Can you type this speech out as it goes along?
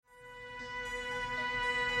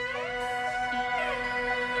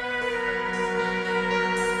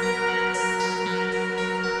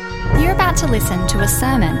about to listen to a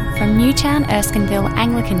sermon from Newtown Erskineville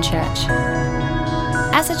Anglican Church.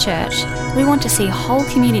 As a church, we want to see whole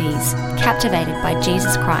communities captivated by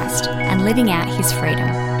Jesus Christ and living out his freedom.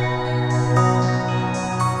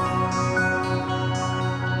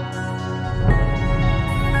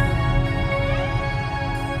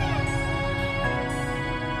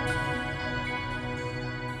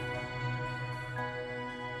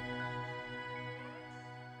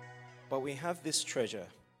 But we have this treasure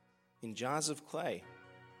in jars of clay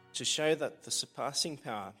to show that the surpassing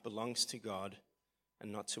power belongs to God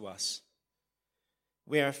and not to us.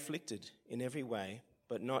 We are afflicted in every way,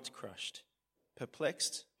 but not crushed,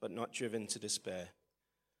 perplexed, but not driven to despair,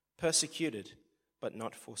 persecuted, but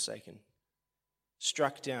not forsaken,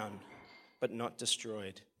 struck down, but not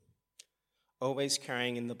destroyed, always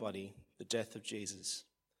carrying in the body the death of Jesus,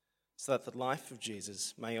 so that the life of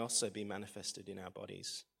Jesus may also be manifested in our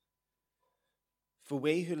bodies. For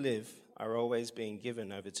we who live are always being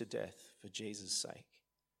given over to death for Jesus' sake,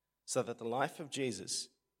 so that the life of Jesus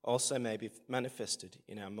also may be manifested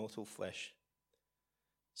in our mortal flesh.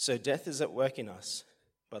 So death is at work in us,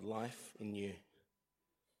 but life in you.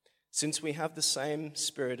 Since we have the same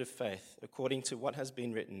spirit of faith, according to what has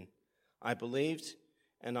been written, I believed,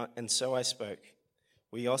 and so I spoke.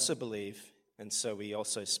 We also believe, and so we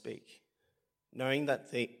also speak, knowing that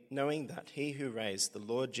he who raised the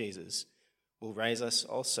Lord Jesus will raise us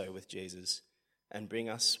also with Jesus and bring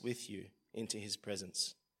us with you into his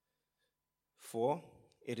presence. For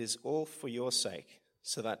it is all for your sake,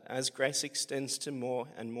 so that as grace extends to more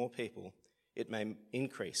and more people, it may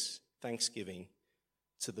increase thanksgiving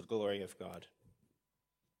to the glory of God.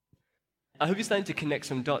 I hope you're starting to connect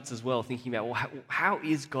some dots as well, thinking about, well, how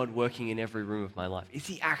is God working in every room of my life? Is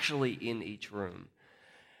he actually in each room?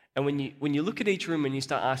 And when you look at each room and you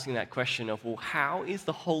start asking that question of, well, how is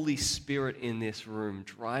the Holy Spirit in this room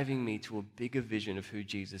driving me to a bigger vision of who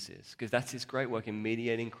Jesus is? Because that's his great work in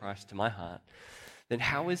mediating Christ to my heart. Then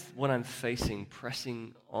how is what I'm facing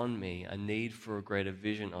pressing on me a need for a greater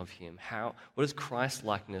vision of him? What does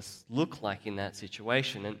Christ-likeness look like in that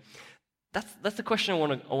situation? And that's the question I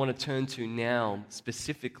want to turn to now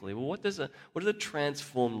specifically. Well, what does a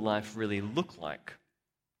transformed life really look like?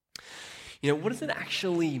 What does it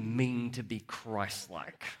actually mean to be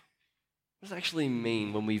Christ-like? What does it actually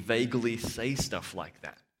mean when we vaguely say stuff like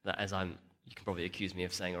that? You can probably accuse me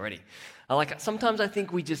of saying already. Sometimes I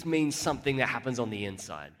think we just mean something that happens on the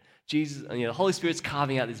inside. Jesus, the Holy Spirit's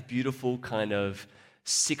carving out this beautiful kind of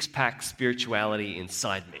six-pack spirituality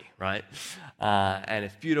inside me, right? And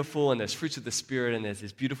it's beautiful, and there's fruits of the Spirit, and there's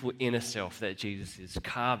this beautiful inner self that Jesus is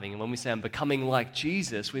carving. And when we say I'm becoming like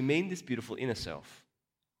Jesus, we mean this beautiful inner self.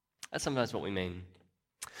 That's sometimes what we mean.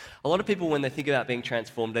 A lot of people, when they think about being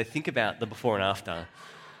transformed, they think about the before and after.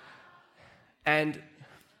 And,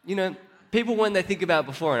 people, when they think about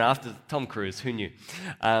before and after, Tom Cruise, who knew?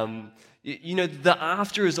 The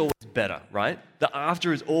after is always better, right? The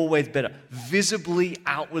after is always better, visibly,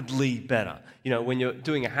 outwardly better. When you're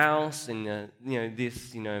doing a house and,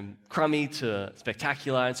 this, crummy to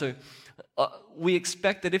spectacular. And so we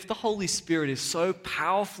expect that if the Holy Spirit is so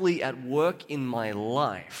powerfully at work in my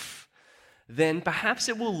life, then perhaps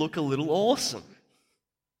it will look a little awesome.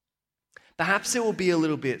 Perhaps it will be a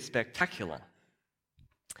little bit spectacular.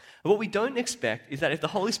 But what we don't expect is that if the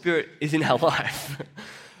Holy Spirit is in our life,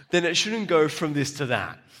 then it shouldn't go from this to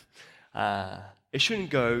that. It shouldn't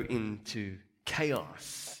go into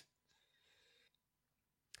chaos.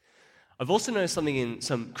 I've also noticed something in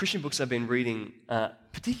some Christian books I've been reading,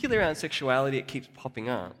 particularly around sexuality. It keeps popping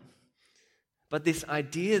up. But this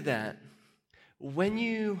idea that when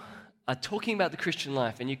you are talking about the Christian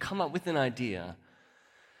life and you come up with an idea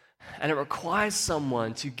and it requires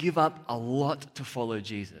someone to give up a lot to follow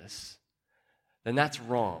Jesus, then that's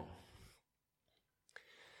wrong.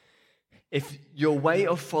 If your way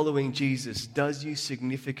of following Jesus does you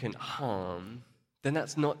significant harm, then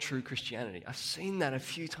that's not true Christianity. I've seen that a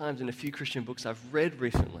few times in a few Christian books I've read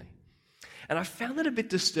recently. And I found that a bit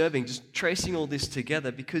disturbing, just tracing all this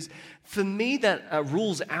together, because for me that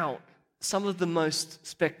rules out some of the most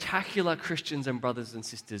spectacular Christians and brothers and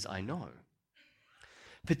sisters I know.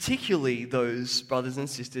 Particularly those brothers and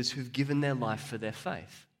sisters who've given their life for their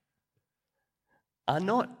faith. Are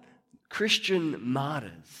not Christian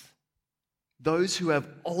martyrs those who have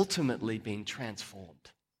ultimately been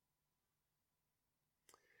transformed?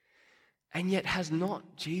 And yet has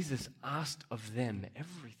not Jesus asked of them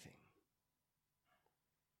everything?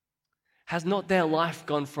 Has not their life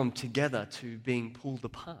gone from together to being pulled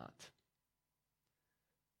apart?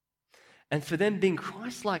 And for them, being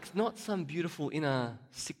Christ-like is not some beautiful inner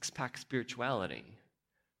six-pack spirituality.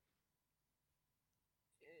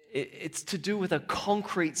 It's to do with a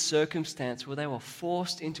concrete circumstance where they were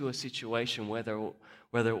forced into a situation whether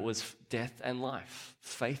it was death and life,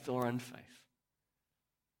 faith or unfaith.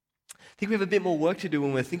 I think we have a bit more work to do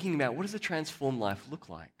when we're thinking about what does a transformed life look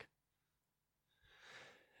like?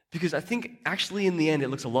 Because I think actually in the end it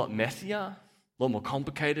looks a lot messier, a lot more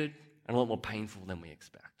complicated, and a lot more painful than we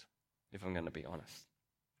expect, if I'm going to be honest.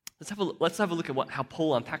 Let's have a look at how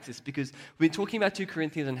Paul unpacks this, because we've been talking about 2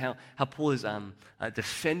 Corinthians and how Paul is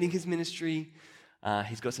defending his ministry.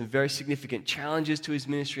 He's got some very significant challenges to his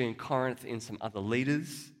ministry in Corinth and some other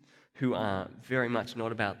leaders who are very much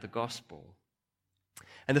not about the gospel.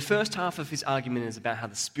 And the first half of his argument is about how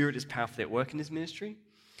the Spirit is powerfully at work in his ministry.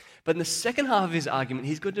 But in the second half of his argument,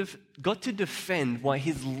 he's got to defend why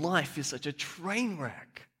his life is such a train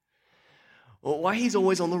wreck, or why he's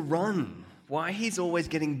always on the run, why he's always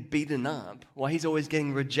getting beaten up, why he's always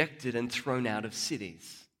getting rejected and thrown out of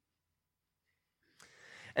cities.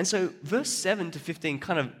 And so verse 7 to 15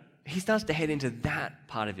 he starts to head into that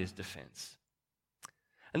part of his defense.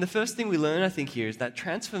 And the first thing we learn, I think, here is that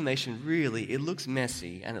transformation really, it looks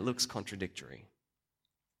messy and it looks contradictory.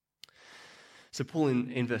 So Paul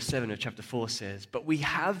in verse 7 of chapter 4 says, "But we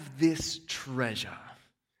have this treasure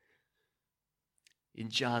in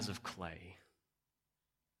jars of clay,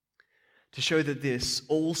 to show that this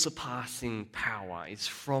all-surpassing power is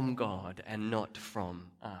from God and not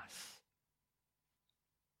from us."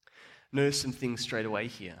 Notice some things straight away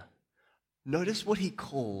here. Notice what he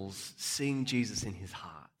calls seeing Jesus in his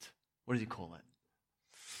heart. What does he call it?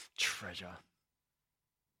 Treasure.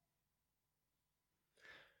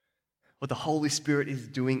 What the Holy Spirit is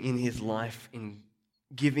doing in his life, in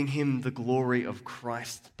giving him the glory of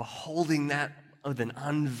Christ, beholding that with an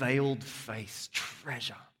unveiled face,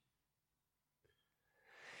 treasure.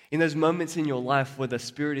 In those moments in your life where the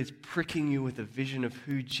Spirit is pricking you with a vision of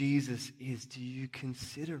who Jesus is, do you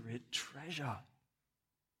consider it treasure?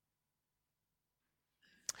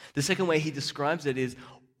 The second way he describes it is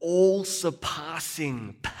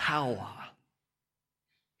all-surpassing power.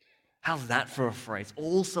 How's that for a phrase?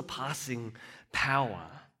 All-surpassing power.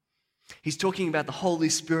 He's talking about the Holy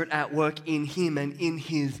Spirit at work in him and in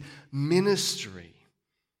his ministry.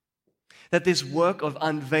 That this work of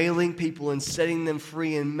unveiling people and setting them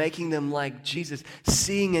free and making them like Jesus,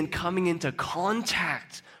 seeing and coming into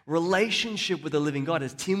contact, relationship with the living God,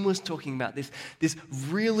 as Tim was talking about, this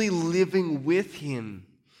really living with him,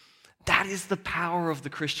 that is the power of the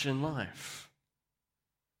Christian life.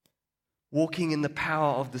 Walking in the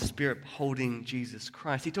power of the Spirit, holding Jesus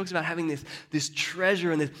Christ. He talks about having this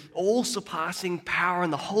treasure and this all-surpassing power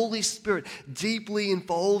and the Holy Spirit deeply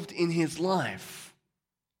involved in his life.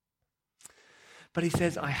 But he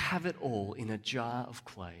says, I have it all in a jar of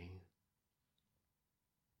clay.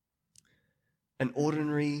 An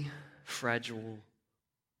ordinary, fragile,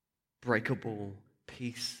 breakable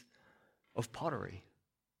piece of pottery.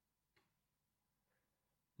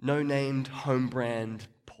 No named home brand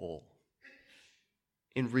Paul.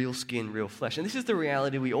 In real skin, real flesh. And this is the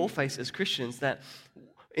reality we all face as Christians, that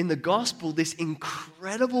in the gospel, this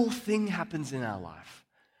incredible thing happens in our life.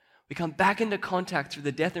 We come back into contact through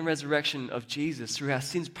the death and resurrection of Jesus, through our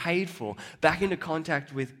sins paid for, back into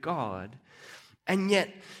contact with God. And yet,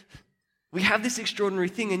 we have this extraordinary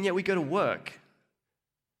thing, and yet we go to work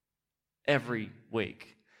every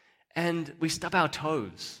week. And we stub our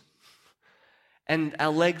toes. And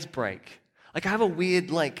our legs break. I have a weird,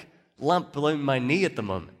 lump below my knee at the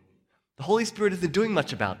moment. The Holy Spirit isn't doing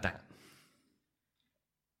much about that.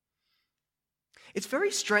 It's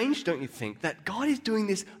very strange, don't you think, that God is doing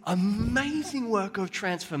this amazing work of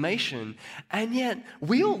transformation, and yet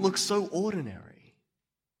we all look so ordinary.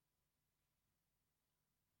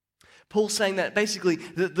 Paul's saying that basically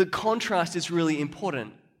the contrast is really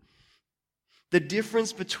important. The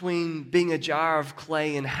difference between being a jar of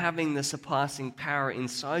clay and having the surpassing power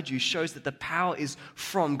inside you shows that the power is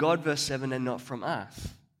from God, verse 7, and not from us.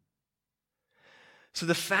 So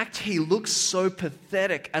the fact he looks so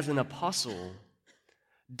pathetic as an apostle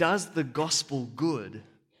does the gospel good,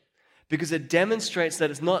 because it demonstrates that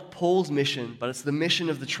it's not Paul's mission, but it's the mission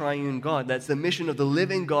of the triune God. That's the mission of the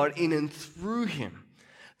living God in and through him.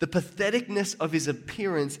 The patheticness of his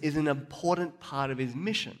appearance is an important part of his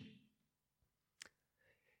mission.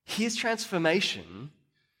 His transformation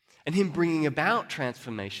and him bringing about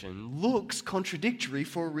transformation looks contradictory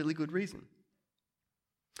for a really good reason.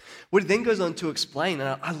 What he then goes on to explain,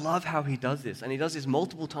 and I love how he does this, and he does this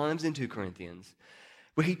multiple times in 2 Corinthians,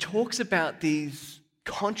 where he talks about these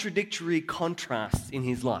contradictory contrasts in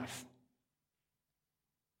his life.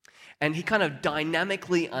 And he kind of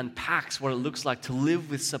dynamically unpacks what it looks like to live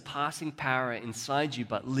with surpassing power inside you,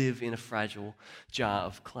 but live in a fragile jar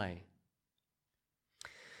of clay.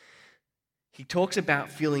 He talks about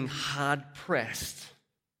feeling hard-pressed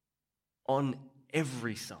on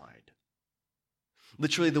every side.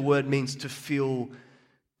 Literally, the word means to feel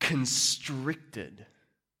constricted,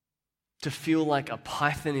 to feel like a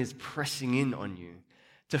python is pressing in on you,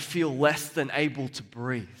 to feel less than able to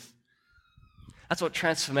breathe. That's what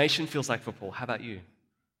transformation feels like for Paul. How about you?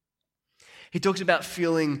 He talks about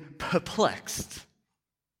feeling perplexed,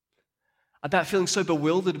 about feeling so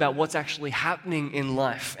bewildered about what's actually happening in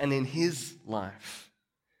life and in his life.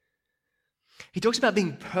 He talks about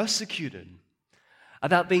being persecuted,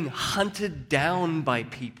 about being hunted down by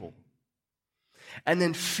people, and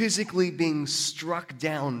then physically being struck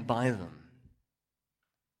down by them.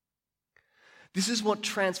 This is what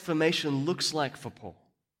transformation looks like for Paul.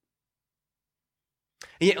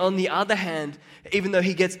 And yet, on the other hand, even though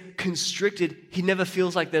he gets constricted, he never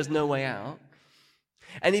feels like there's no way out.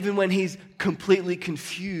 And even when he's completely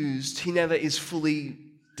confused, he never is fully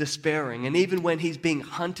despairing. And even when he's being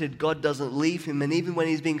hunted, God doesn't leave him. And even when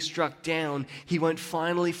he's being struck down, he won't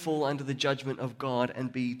finally fall under the judgment of God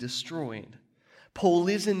and be destroyed. Paul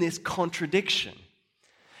lives in this contradiction,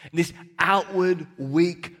 this outward,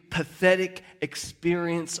 weak, pathetic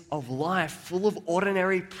experience of life, full of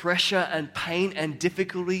ordinary pressure and pain and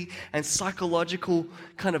difficulty and psychological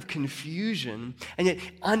kind of confusion. And yet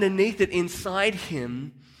underneath it, inside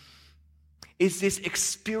him, is this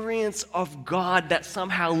experience of God that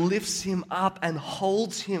somehow lifts him up and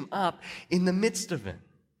holds him up in the midst of it.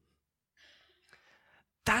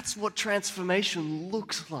 That's what transformation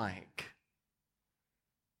looks like.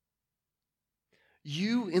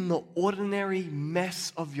 You in the ordinary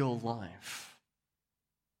mess of your life.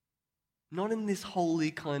 Not in this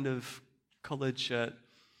holy kind of collared shirt,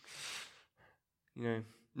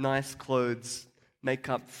 nice clothes,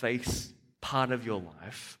 makeup, face part of your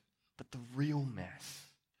life, but the real mess.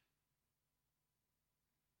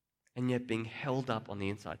 And yet being held up on the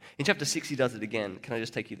inside. In chapter 6, he does it again. Can I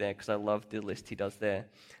just take you there? Because I love the list he does there.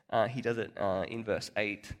 He does it in verse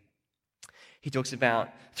 8. He talks about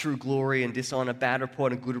through glory and dishonor, bad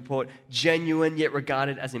report and good report, genuine yet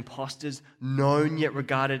regarded as impostors, known yet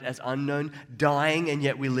regarded as unknown, dying and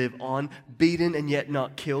yet we live on, beaten and yet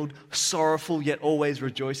not killed, sorrowful yet always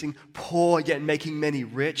rejoicing, poor yet making many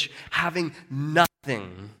rich, having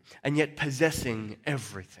nothing and yet possessing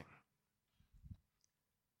everything.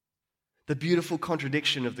 The beautiful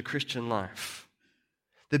contradiction of the Christian life,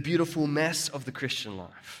 the beautiful mess of the Christian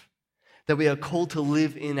life. That we are called to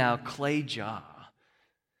live in our clay jar.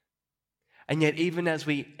 And yet, even as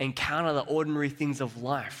we encounter the ordinary things of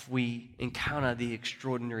life, we encounter the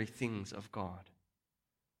extraordinary things of God.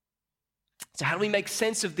 So how do we make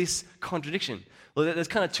sense of this contradiction? Well, there's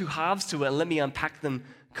kind of two halves to it, and let me unpack them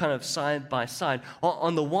kind of side by side.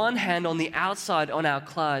 On the one hand, on the outside, on our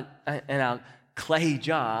clay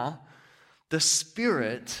jar, the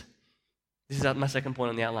Spirit, this is my second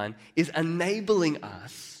point on the outline, is enabling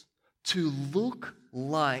us to look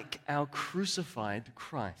like our crucified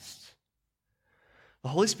Christ. The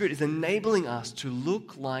Holy Spirit is enabling us to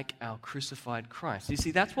look like our crucified Christ. You see,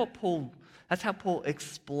 that's how Paul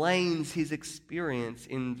explains his experience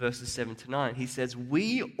in verses 7 to 9. He says,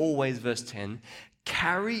 we always, verse 10,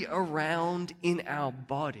 carry around in our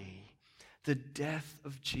body the death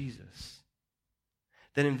of Jesus.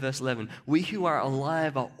 Then in verse 11, we who are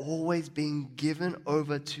alive are always being given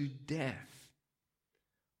over to death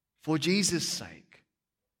for Jesus' sake.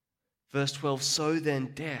 Verse 12, so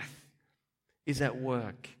then death is at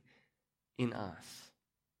work in us.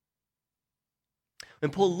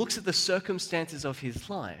 When Paul looks at the circumstances of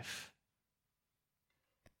his life,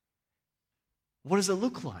 what does it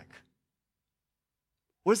look like?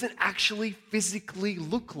 What does it actually physically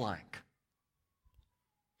look like?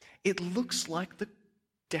 It looks like the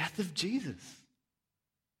death of Jesus.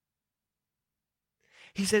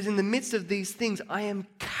 He says, in the midst of these things, I am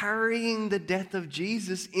carrying the death of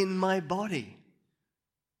Jesus in my body.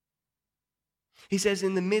 He says,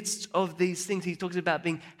 in the midst of these things, he talks about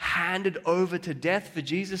being handed over to death for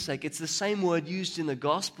Jesus' sake. It's the same word used in the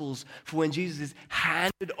Gospels for when Jesus is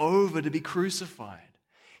handed over to be crucified.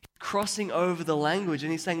 He's crossing over the language,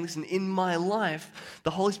 and he's saying, listen, in my life,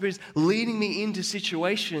 the Holy Spirit is leading me into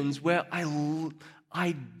situations where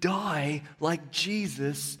I die like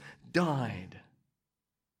Jesus died.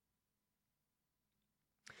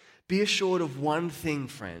 Be assured of one thing,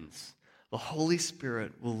 friends. The Holy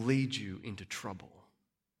Spirit will lead you into trouble.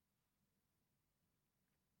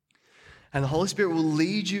 And the Holy Spirit will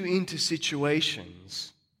lead you into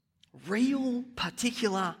situations, real,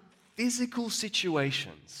 particular, physical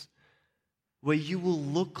situations where you will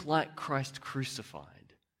look like Christ crucified.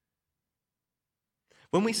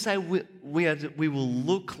 When we say we will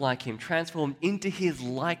look like him, transformed into his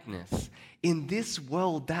likeness, in this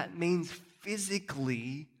world that means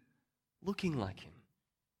physically looking like him.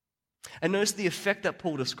 And notice the effect that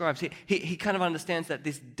Paul describes. He kind of understands that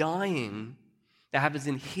this dying that happens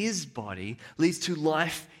in his body leads to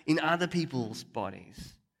life in other people's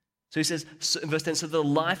bodies. So he says, in verse 10, so the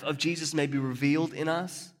life of Jesus may be revealed in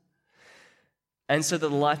us, and so that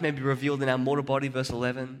the life may be revealed in our mortal body, verse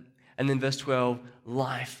 11. And then verse 12,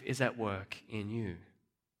 life is at work in you.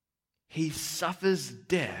 He suffers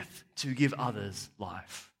death to give others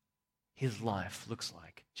life. His life looks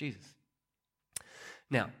like Jesus.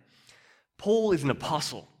 Now, Paul is an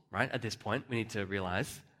apostle, right? At this point, we need to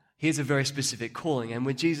realize he has a very specific calling. And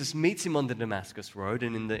when Jesus meets him on the Damascus Road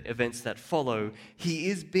and in the events that follow, he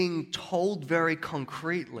is being told very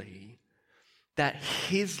concretely that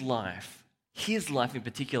his life in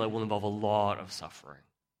particular will involve a lot of suffering.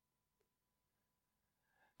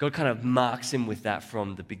 God kind of marks him with that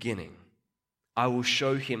from the beginning. I will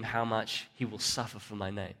show him how much he will suffer for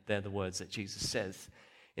my name. They're the words that Jesus says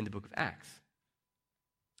in the book of Acts.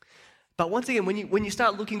 But once again, when you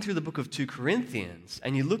start looking through the book of 2 Corinthians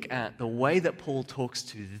and you look at the way that Paul talks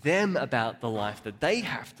to them about the life that they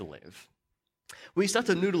have to live, when you start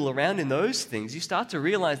to noodle around in those things, you start to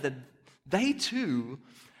realize that they too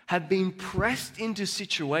have been pressed into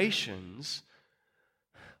situations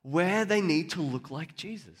where they need to look like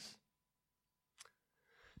Jesus.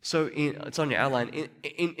 So it's on your outline.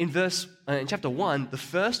 In chapter 1, the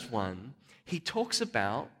first one, he talks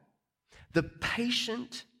about the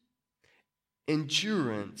patient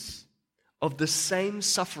endurance of the same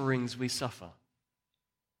sufferings we suffer.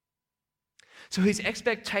 So his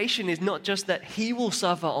expectation is not just that he will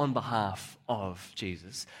suffer on behalf of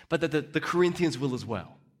Jesus, but that the Corinthians will as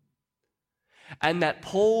well. And that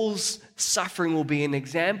Paul's suffering will be an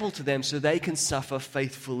example to them so they can suffer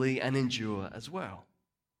faithfully and endure as well.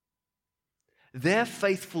 Their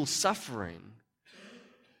faithful suffering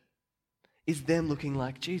is them looking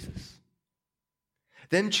like Jesus.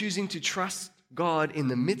 Them choosing to trust God in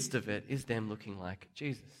the midst of it is them looking like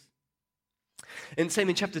Jesus. And same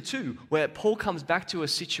in chapter 2, where Paul comes back to a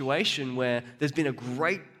situation where there's been a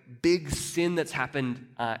great big sin that's happened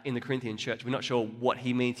in the Corinthian church. We're not sure what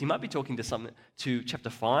he means. He might be talking to chapter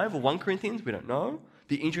 5 or 1 Corinthians. We don't know.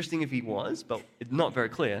 Be interesting if he was, but it's not very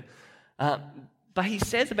clear. But he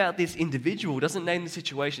says about this individual, doesn't name the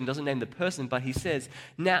situation, doesn't name the person, but he says,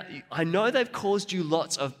 now, I know they've caused you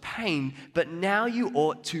lots of pain, but now you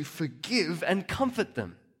ought to forgive and comfort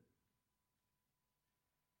them.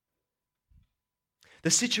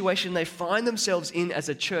 The situation they find themselves in as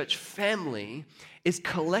a church family is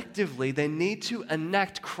collectively they need to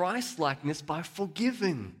enact Christ-likeness by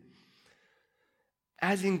forgiving.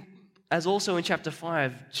 As also in chapter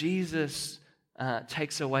 5, Jesus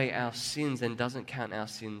takes away our sins and doesn't count our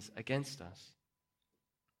sins against us.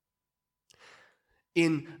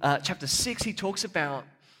 In chapter 6, he talks about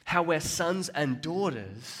how we're sons and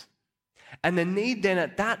daughters, and the need then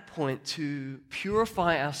at that point to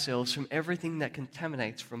purify ourselves from everything that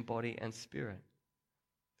contaminates from body and spirit.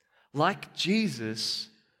 Like Jesus,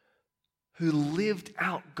 who lived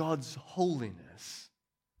out God's holiness,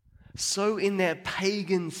 so in their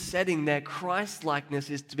pagan setting, their Christ-likeness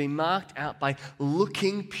is to be marked out by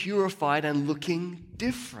looking purified and looking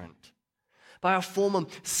different, by a form of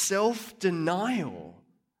self-denial,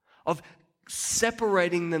 of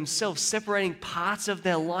separating themselves, separating parts of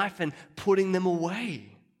their life and putting them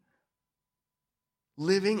away,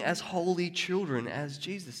 living as holy children as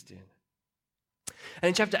Jesus did. And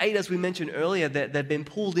in chapter 8, as we mentioned earlier, that they've been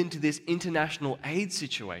pulled into this international aid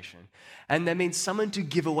situation. And that means someone to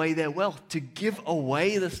give away their wealth, to give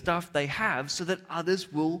away the stuff they have so that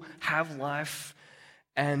others will have life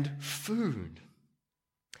and food.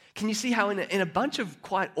 Can you see how in a bunch of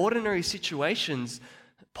quite ordinary situations,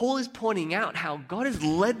 Paul is pointing out how God has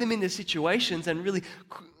led them into situations and really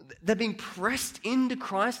they're being pressed into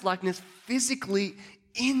Christ-likeness physically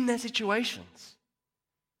in their situations.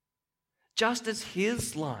 Just as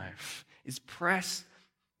his life is pressed,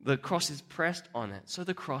 the cross is pressed on it, so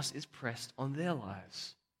the cross is pressed on their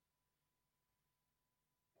lives.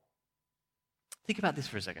 Think about this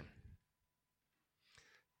for a second.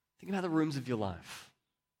 Think about the rooms of your life.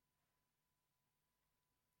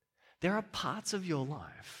 There are parts of your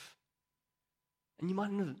life, and you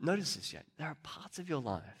might not have noticed this yet, there are parts of your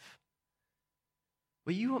life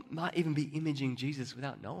where you might even be imaging Jesus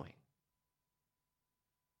without knowing.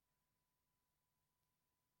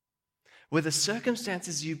 Where the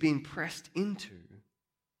circumstances you've been pressed into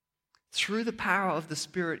through the power of the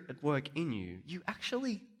Spirit at work in you, you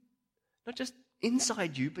actually, not just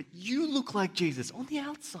inside you, but you look like Jesus on the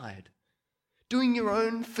outside, doing your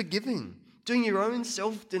own forgiving, doing your own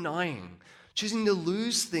self-denying, choosing to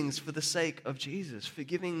lose things for the sake of Jesus,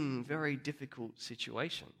 forgiving very difficult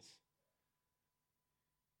situations.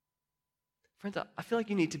 Friends, I feel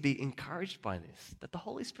like you need to be encouraged by this, that the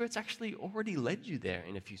Holy Spirit's actually already led you there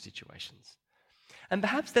in a few situations. And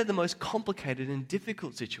perhaps they're the most complicated and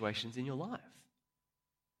difficult situations in your life.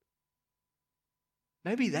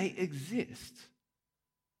 Maybe they exist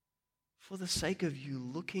for the sake of you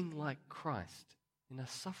looking like Christ in a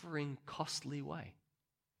suffering, costly way.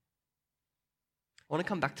 I want to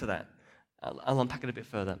come back to that. I'll unpack it a bit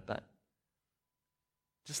further, but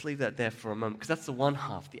just leave that there for a moment, because that's the one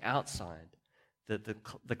half, the outside,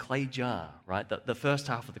 the clay jar, right? The first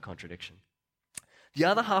half of the contradiction. The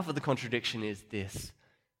other half of the contradiction is this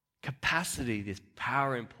capacity, this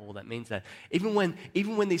power in Paul that means that even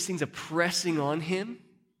when these things are pressing on him,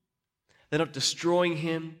 they're not destroying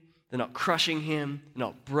him, they're not crushing him, they're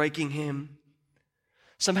not breaking him.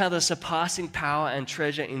 Somehow the surpassing power and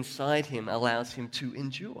treasure inside him allows him to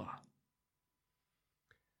endure.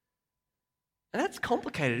 And that's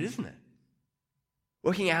complicated, isn't it?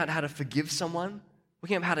 Working out how to forgive someone,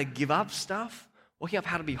 working out how to give up stuff, working out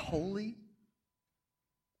how to be holy.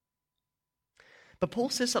 But Paul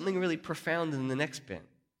says something really profound in the next bit.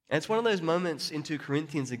 And it's one of those moments in 2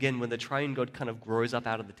 Corinthians, again, when the triune God kind of grows up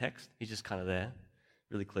out of the text. He's just kind of there,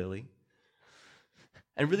 really clearly.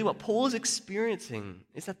 And really what Paul is experiencing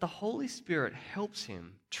is that the Holy Spirit helps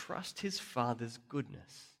him trust his Father's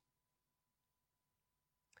goodness.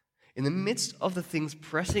 In the midst of the things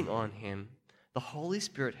pressing on him, the Holy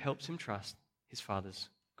Spirit helps him trust his Father's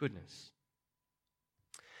goodness.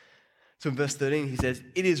 So in verse 13 he says,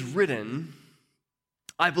 "It is written,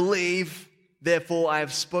 I believe, therefore I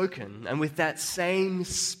have spoken. And with that same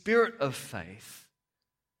spirit of faith,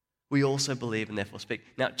 we also believe and therefore speak."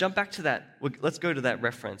 Now, jump back to that. Let's go to that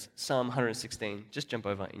reference, Psalm 116. Just jump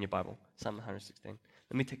over in your Bible, Psalm 116.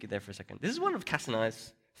 Let me take you there for a second. This is one of Cass and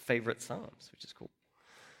I's favorite psalms, which is cool.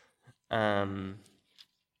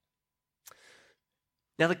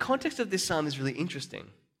 Now, the context of this psalm is really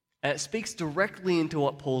interesting. And it speaks directly into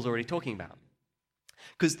what Paul's already talking about.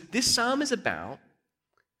 Because this psalm is about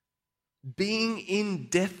being in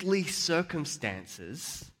deathly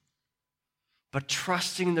circumstances, but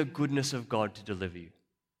trusting the goodness of God to deliver you,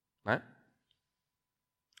 right?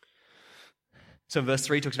 So verse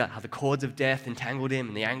 3 talks about how the cords of death entangled him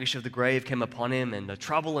and the anguish of the grave came upon him and the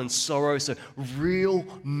trouble and sorrow, so real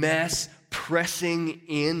mess, pressing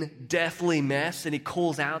in, deathly mess, and he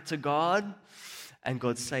calls out to God and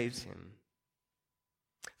God saves him.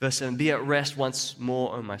 Verse 7, "Be at rest once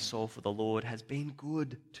more, O my soul, for the Lord has been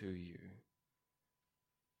good to you.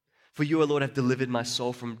 For you, O Lord, have delivered my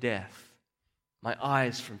soul from death, my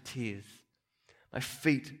eyes from tears, my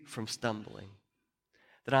feet from stumbling,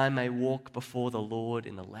 that I may walk before the Lord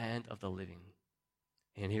in the land of the living."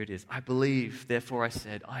 And here it is. "I believe, therefore I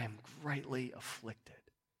said, I am greatly afflicted.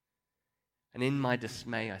 And in my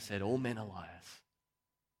dismay I said, all men are liars."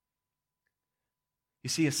 You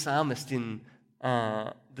see a psalmist in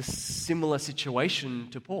the similar situation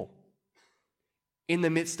to Paul, in the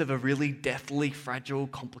midst of a really deathly, fragile,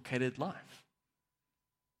 complicated life.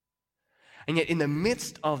 And yet in the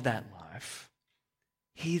midst of that life,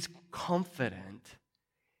 he's confident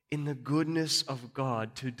in the goodness of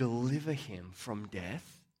God to deliver him from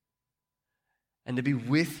death and to be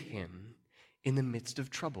with him in the midst of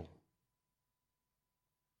trouble.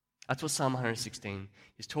 That's what Psalm 116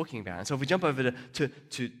 is talking about. And so if we jump over to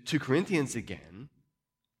 2 Corinthians again,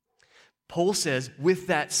 Paul says, with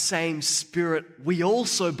that same spirit, we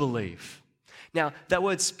also believe. Now, that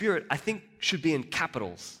word spirit, I think, should be in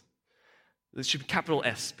capitals. It should be capital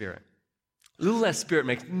S, spirit. Little s, spirit,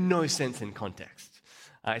 makes no sense in context.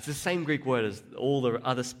 It's the same Greek word as all the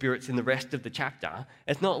other spirits in the rest of the chapter.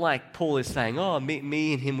 It's not like Paul is saying, oh,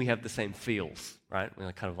 me and him, we have the same feels, right?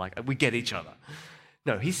 We're kind of like, we get each other.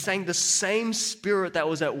 No, he's saying the same spirit that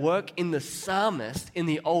was at work in the psalmist in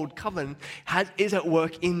the old covenant is at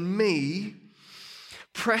work in me,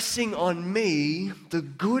 pressing on me the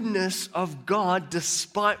goodness of God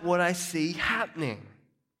despite what I see happening,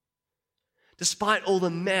 despite all the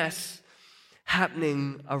mess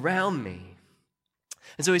happening around me.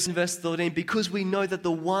 And so it's in verse 13, because we know that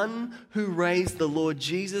the one who raised the Lord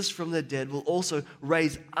Jesus from the dead will also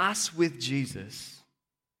raise us with Jesus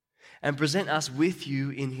and present us with you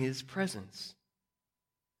in his presence.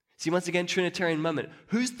 See, once again, Trinitarian moment.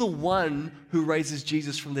 Who's the one who raises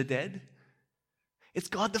Jesus from the dead? It's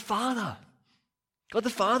God the Father. God the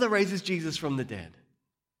Father raises Jesus from the dead.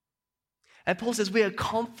 And Paul says we are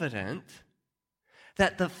confident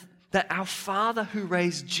that our Father who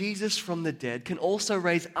raised Jesus from the dead can also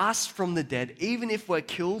raise us from the dead, even if we're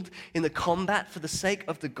killed in the combat for the sake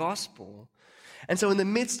of the gospel. And so in the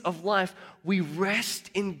midst of life, we rest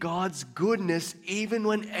in God's goodness even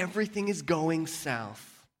when everything is going south.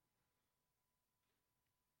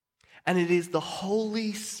 And it is the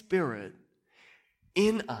Holy Spirit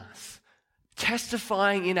in us,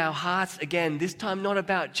 testifying in our hearts, again, this time not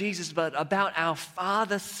about Jesus, but about our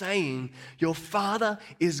Father, saying, your Father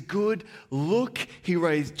is good. Look, He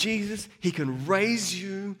raised Jesus. He can raise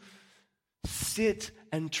you. Sit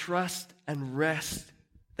and trust and rest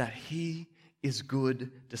that He is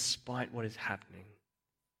good despite what is happening.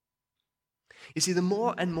 You see, the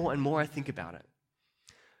more and more and more I think about it,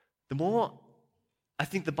 the more I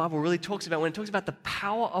think the Bible really talks about, when it talks about the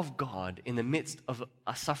power of God in the midst of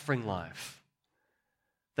a suffering life,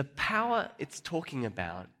 the power it's talking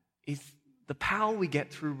about is the power we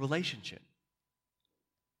get through relationship.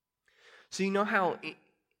 So you know how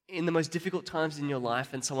in the most difficult times in your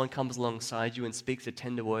life and someone comes alongside you and speaks a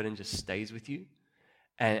tender word and just stays with you,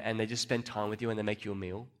 and they just spend time with you and they make you a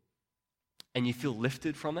meal, and you feel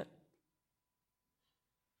lifted from it,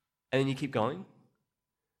 and then you keep going?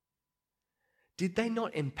 Did they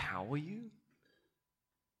not empower you?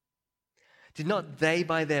 Did not they,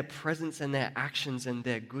 by their presence and their actions and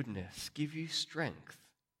their goodness, give you strength?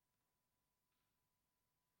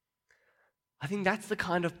 I think that's the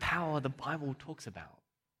kind of power the Bible talks about.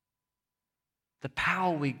 The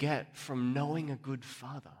power we get from knowing a good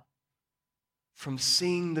Father, from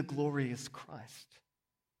seeing the glorious Christ.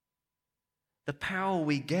 The power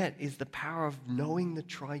we get is the power of knowing the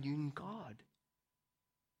triune God.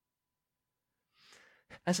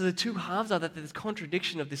 And so the two halves are that there's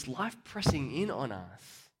contradiction of this life pressing in on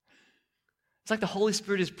us. It's like the Holy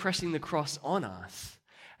Spirit is pressing the cross on us,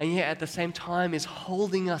 and yet at the same time is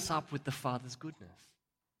holding us up with the Father's goodness.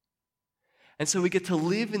 And so we get to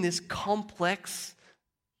live in this complex,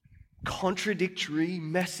 contradictory,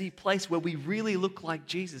 messy place where we really look like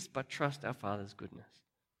Jesus but trust our Father's goodness.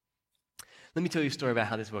 Let me tell you a story about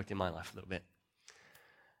how this worked in my life a little bit.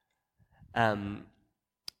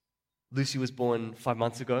 Lucy was born 5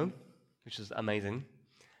 months ago, which is amazing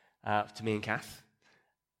to me and Kath.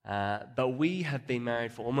 But we have been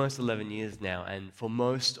married for almost 11 years now, and for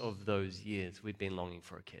most of those years, we've been longing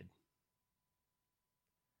for a kid.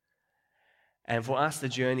 And for us, the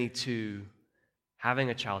journey to having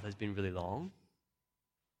a child has been really long.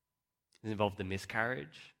 It's involved a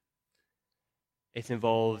miscarriage. It's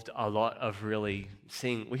involved a lot of really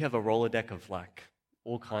seeing. We have a Rolodeck of like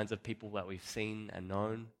all kinds of people that we've seen and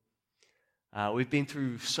known. We've been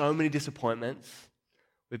through so many disappointments.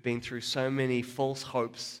 We've been through so many false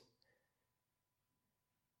hopes.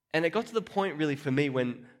 And it got to the point really for me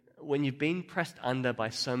when you've been pressed under by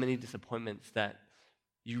so many disappointments that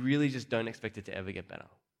you really just don't expect it to ever get better.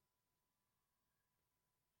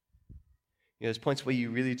 There's points where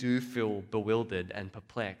you really do feel bewildered and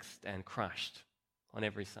perplexed and crushed on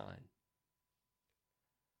every side.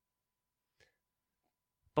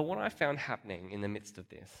 But what I found happening in the midst of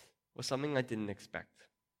this was something I didn't expect.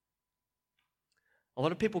 A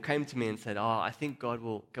lot of people came to me and said, I think God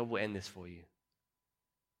will end this for you.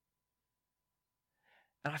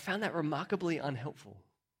 And I found that remarkably unhelpful.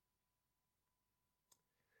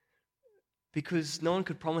 Because no one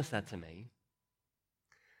could promise that to me.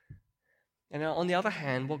 And on the other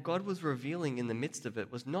hand, what God was revealing in the midst of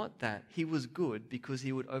it was not that He was good because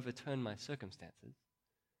He would overturn my circumstances,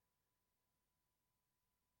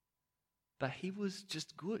 but He was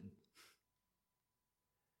just good.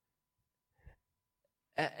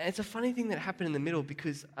 It's a funny thing that happened in the middle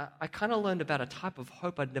because I kind of learned about a type of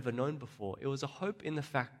hope I'd never known before. It was a hope in the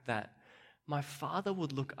fact that my Father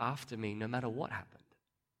would look after me no matter what happened.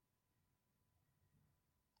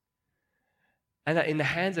 And that in the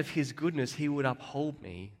hands of His goodness, He would uphold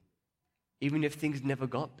me even if things never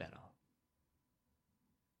got better.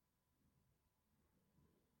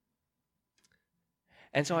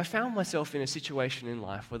 And so I found myself in a situation in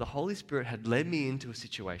life where the Holy Spirit had led me into a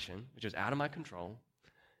situation which was out of my control.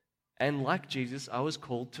 And like Jesus, I was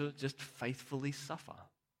called to just faithfully suffer.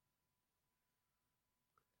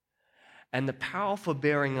 And the power for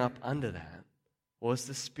bearing up under that was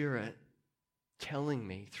the Spirit telling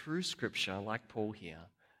me through Scripture, like Paul here,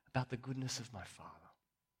 about the goodness of my Father.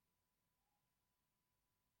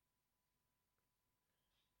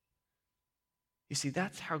 You see,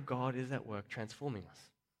 that's how God is at work transforming us.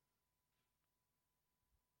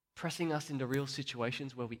 Pressing us into real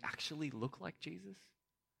situations where we actually look like Jesus.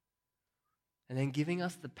 And then giving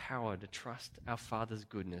us the power to trust our Father's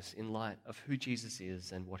goodness in light of who Jesus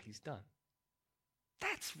is and what He's done.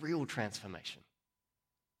 That's real transformation.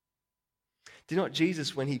 Did not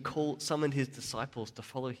Jesus, when he summoned his disciples to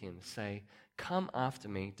follow him, say, "Come after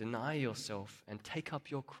me, deny yourself, and take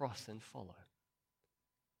up your cross and follow"?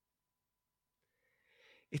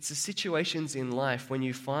 It's the situations in life when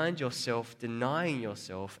you find yourself denying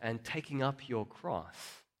yourself and taking up your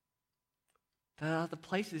cross that are the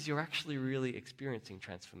places you're actually really experiencing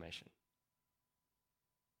transformation.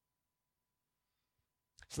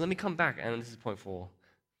 So let me come back, and this is point 4,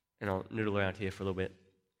 and I'll noodle around here for a little bit,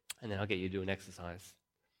 and then I'll get you to do an exercise.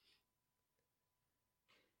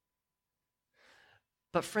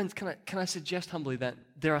 But friends, can I suggest humbly that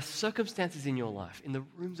there are circumstances in your life, in the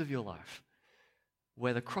rooms of your life,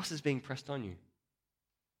 where the cross is being pressed on you,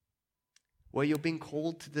 where you're being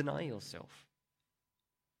called to deny yourself.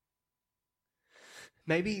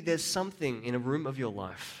 Maybe there's something in a room of your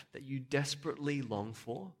life that you desperately long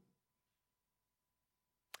for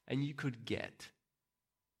and you could get,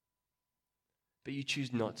 but you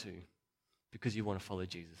choose not to because you want to follow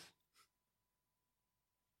Jesus.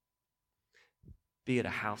 Be it a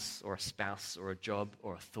house or a spouse or a job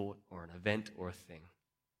or a thought or an event or a thing.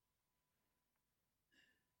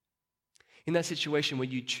 In that situation where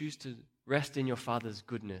you choose to rest in your Father's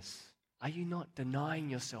goodness, are you not denying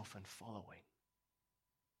yourself and following?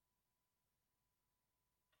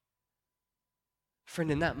 Friend,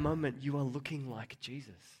 in that moment, you are looking like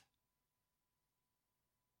Jesus.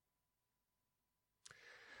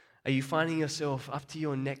 Are you finding yourself up to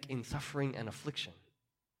your neck in suffering and affliction?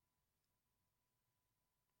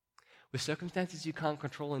 With circumstances you can't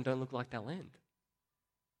control and don't look like they'll end?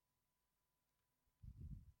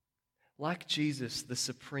 Like Jesus, the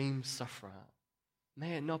supreme sufferer,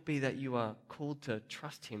 may it not be that you are called to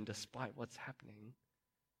trust him despite what's happening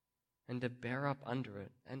and to bear up under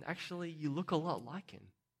it. And actually, you look a lot like him.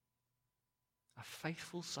 A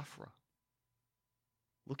faithful sufferer,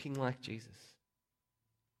 looking like Jesus.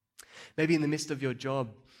 Maybe in the midst of your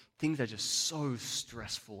job, things are just so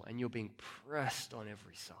stressful and you're being pressed on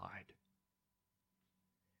every side.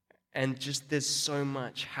 And just there's so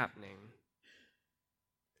much happening.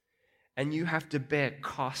 And you have to bear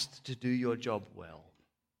cost to do your job well.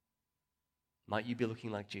 Might you be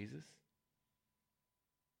looking like Jesus?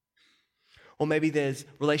 Or maybe there's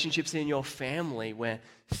relationships in your family where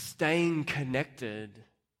staying connected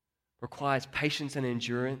requires patience and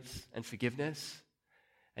endurance and forgiveness,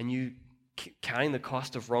 and you counting the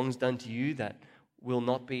cost of wrongs done to you that will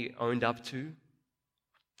not be owned up to.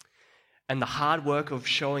 And the hard work of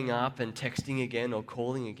showing up and texting again or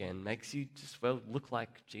calling again makes you just, look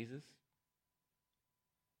like Jesus.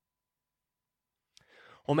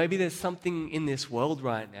 Or maybe there's something in this world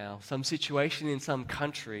right now, some situation in some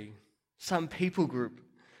country, some people group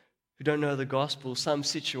who don't know the gospel, some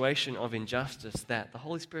situation of injustice that the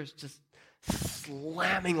Holy Spirit's just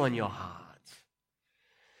slamming on your heart.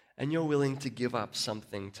 And you're willing to give up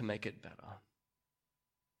something to make it better.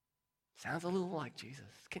 Sounds a little like Jesus.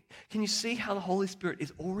 Can you see how the Holy Spirit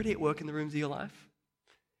is already at work in the rooms of your life?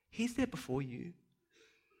 He's there before you,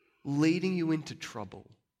 leading you into trouble.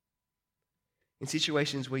 In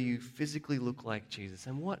situations where you physically look like Jesus.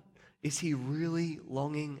 And what is he really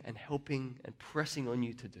longing and helping and pressing on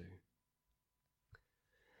you to do?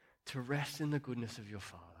 To rest in the goodness of your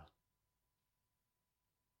Father.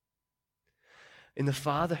 In the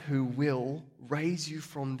Father who will raise you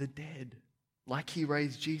from the dead, like he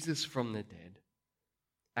raised Jesus from the dead,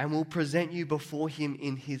 and will present you before him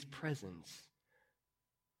in his presence.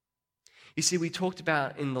 You see, we talked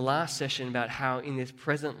about in the last session about how in this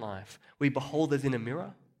present life we behold as in a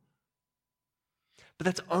mirror. But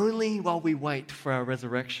that's only while we wait for our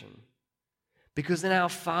resurrection. Because then our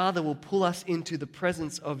Father will pull us into the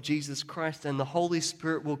presence of Jesus Christ and the Holy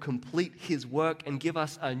Spirit will complete his work and give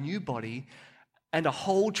us a new body and a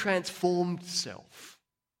whole transformed self.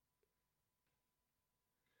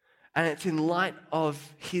 And it's in light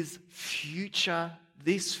of his future,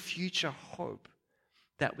 this future hope,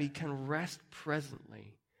 that we can rest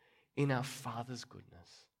presently in our Father's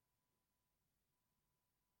goodness.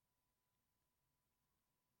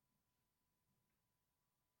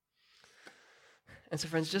 And so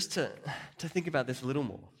friends, just to think about this a little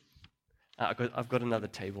more, I've got another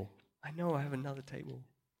table. I know I have another table.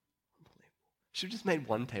 Unbelievable. Should have just made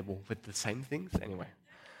one table with the same things. Anyway,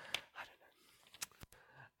 I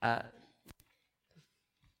don't know. I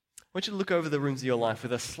want you to look over the rooms of your life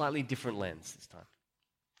with a slightly different lens this time.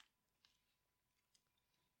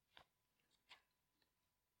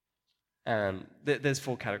 There's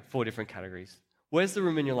four different categories. Where's the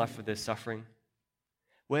room in your life where there's suffering?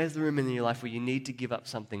 Where's the room in your life where you need to give up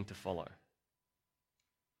something to follow?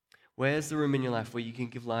 Where's the room in your life where you can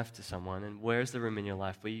give life to someone? And where's the room in your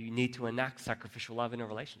life where you need to enact sacrificial love in a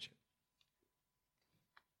relationship?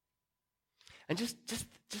 And just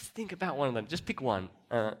think about one of them. Just pick one.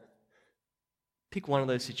 Pick one of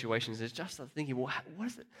those situations. It's just thinking, well, what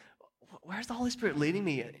is it? Where's the Holy Spirit leading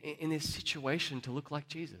me in this situation to look like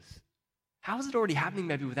Jesus? How is it already happening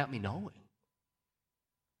maybe without me knowing?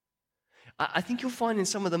 I think you'll find in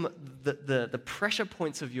some of them, the pressure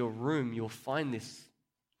points of your room, you'll find this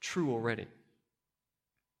true already.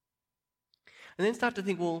 And then start to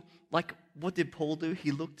think, well, like what did Paul do? He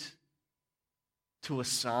looked to a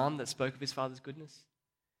psalm that spoke of his Father's goodness.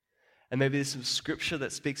 And maybe there's some scripture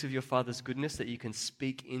that speaks of your Father's goodness that you can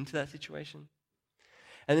speak into that situation.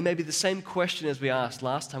 And then maybe the same question as we asked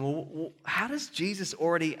last time, well, how does Jesus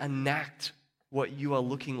already enact what you are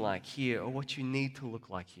looking like here or what you need to look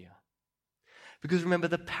like here? Because remember,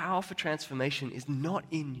 the power for transformation is not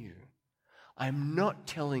in you. I'm not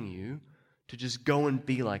telling you to just go and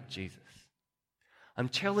be like Jesus. I'm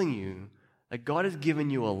telling you that God has given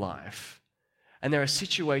you a life, and there are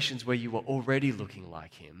situations where you are already looking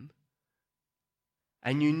like Him,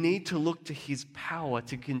 and you need to look to His power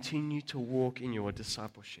to continue to walk in your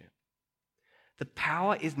discipleship. The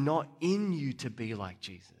power is not in you to be like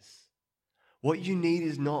Jesus. What you need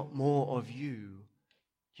is not more of you.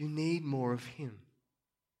 You need more of Him.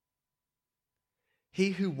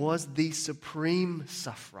 He who was the supreme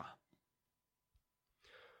sufferer,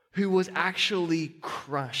 who was actually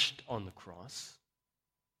crushed on the cross,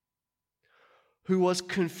 who was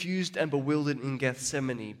confused and bewildered in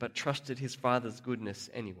Gethsemane but trusted His Father's goodness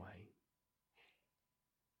anyway,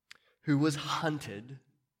 who was hunted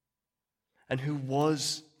and who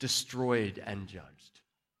was destroyed and judged,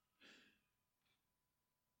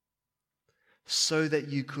 so that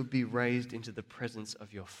you could be raised into the presence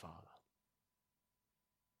of your Father.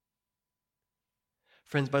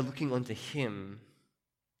 Friends, by looking onto Him,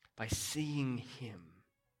 by seeing Him,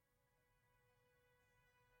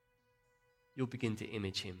 you'll begin to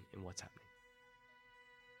image Him in what's happening.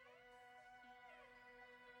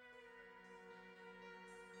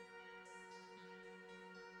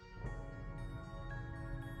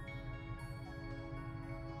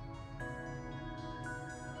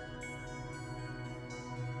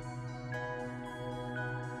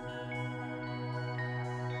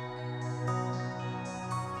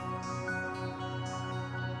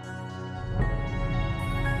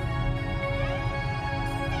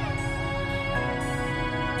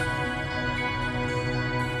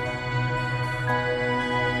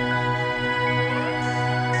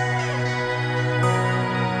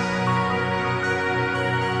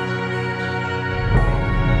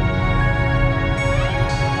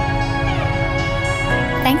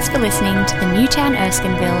 Thanks for listening to the Newtown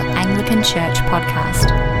Erskineville Anglican Church podcast.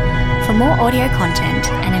 For more audio content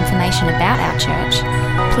and information about our church,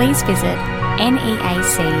 please visit neac.com.au.